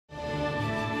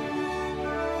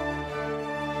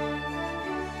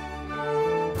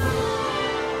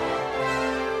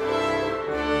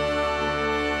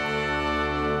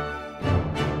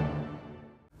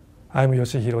I'm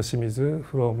Yoshihiro SHIMIZU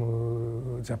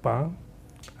from Japan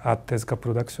at TEZUKA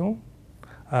Production.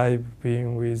 I've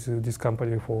been with this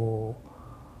company for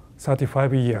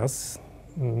 35 years.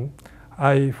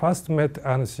 I first met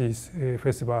Annecy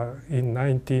Festival in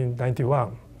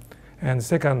 1991, and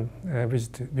second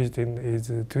visiting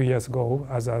is 2 years ago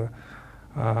as an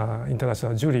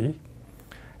international jury.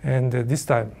 And this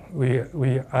time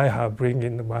I have bring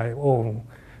in my own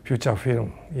feature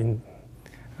film in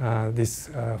this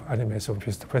animation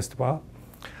festival.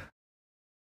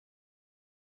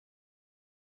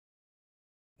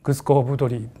 グスコーブド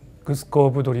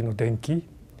リの電気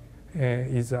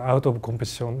is out of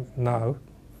competition now.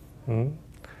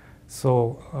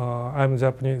 So I'm a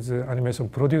Japanese animation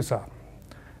producer,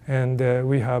 and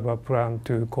we have a plan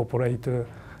to incorporate a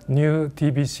new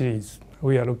TV series.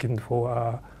 We are looking for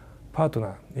a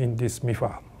partner in this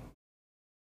Mifa.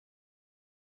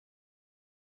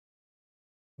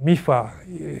 Mifa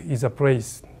is a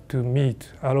place to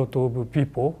meet a lot of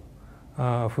people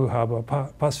who have a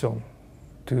passion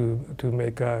to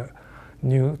make a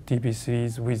new TV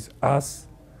series with us.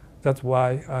 That's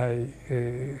why I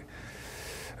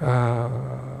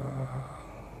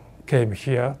came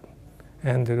here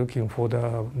and looking for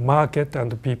the market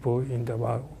and the people in the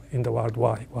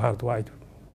worldwide.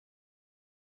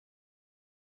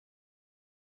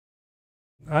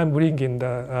 I'm bringing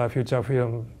the feature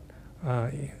film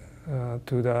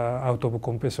to the out of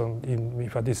competition in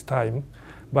Mifa this time,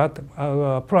 but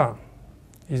our plan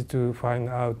is to find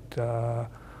out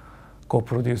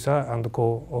co-producer and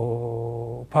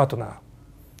co-partner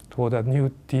for the new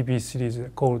TV series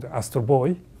called Astro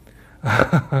Boy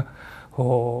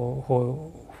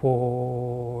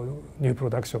for new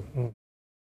production.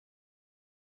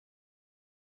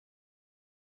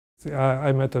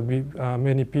 I met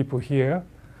many people here.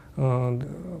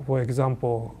 For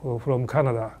example, from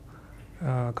Canada,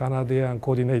 Canadian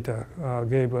coordinator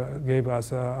gave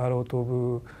us a lot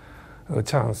of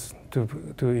chance to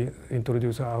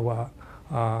introduce our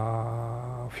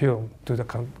film to the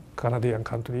Canadian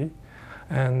country,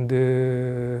 and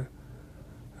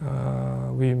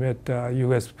we met a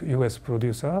US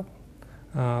producer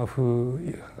who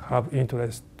have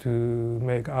interest to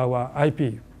make our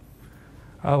IP.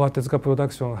 Our TEZUKA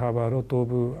production have a lot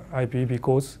of IP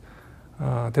because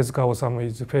Tezuka Osamu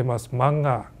is a famous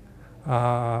manga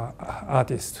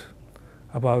artist,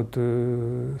 about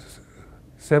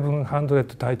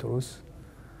 700 titles.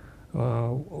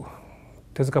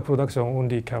 TEZUKA production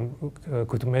only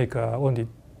could make only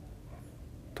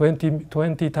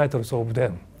 20 titles of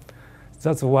them.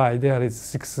 That's why there is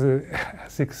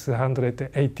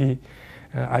 680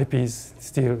 IPs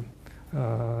still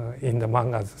in the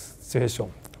manga situation.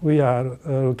 We are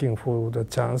looking for the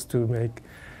chance to make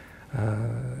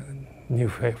new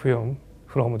film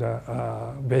from the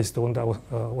based on the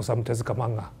Osamu Tezuka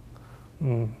manga.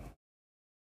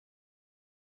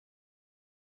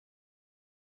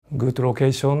 Good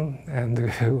location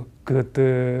and good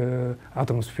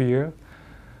atmosphere.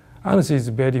 Annecy is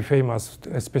very famous,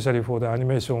 especially for the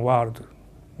animation world.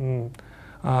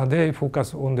 They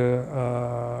focus on the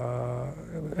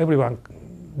everyone.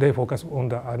 They focus on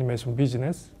the animation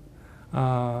business.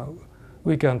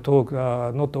 We can talk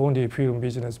not only film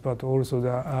business but also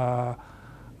the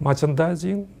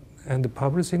merchandising and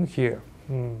publishing here.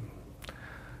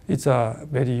 It's a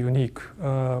very unique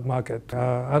market.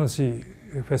 Annecy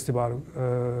Festival,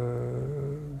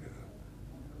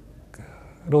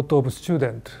 lot of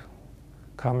students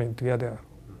coming together.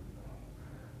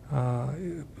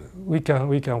 We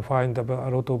can find a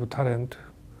lot of talent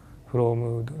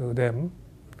from them.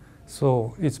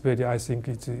 So I think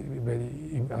it's a very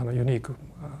unique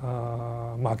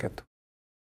market.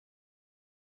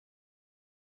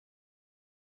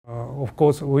 Of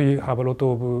course, we have a lot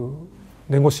of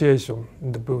negotiation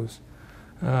in the booth.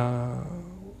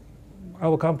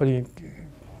 Our company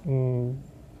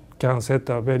can set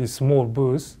a very small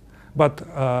booth, but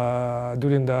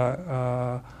during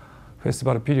the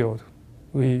festival period,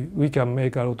 we can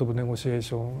make a lot of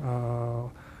negotiation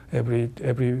every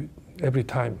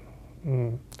time.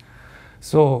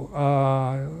 So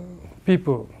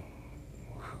people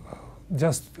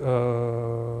just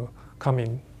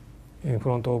coming in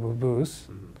front of a booth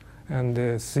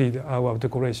and see our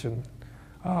decoration.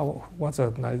 Oh, what's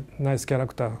a nice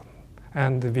character,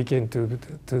 and beginning to the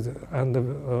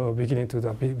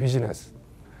business.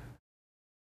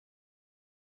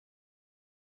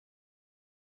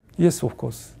 Yes, of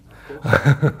course.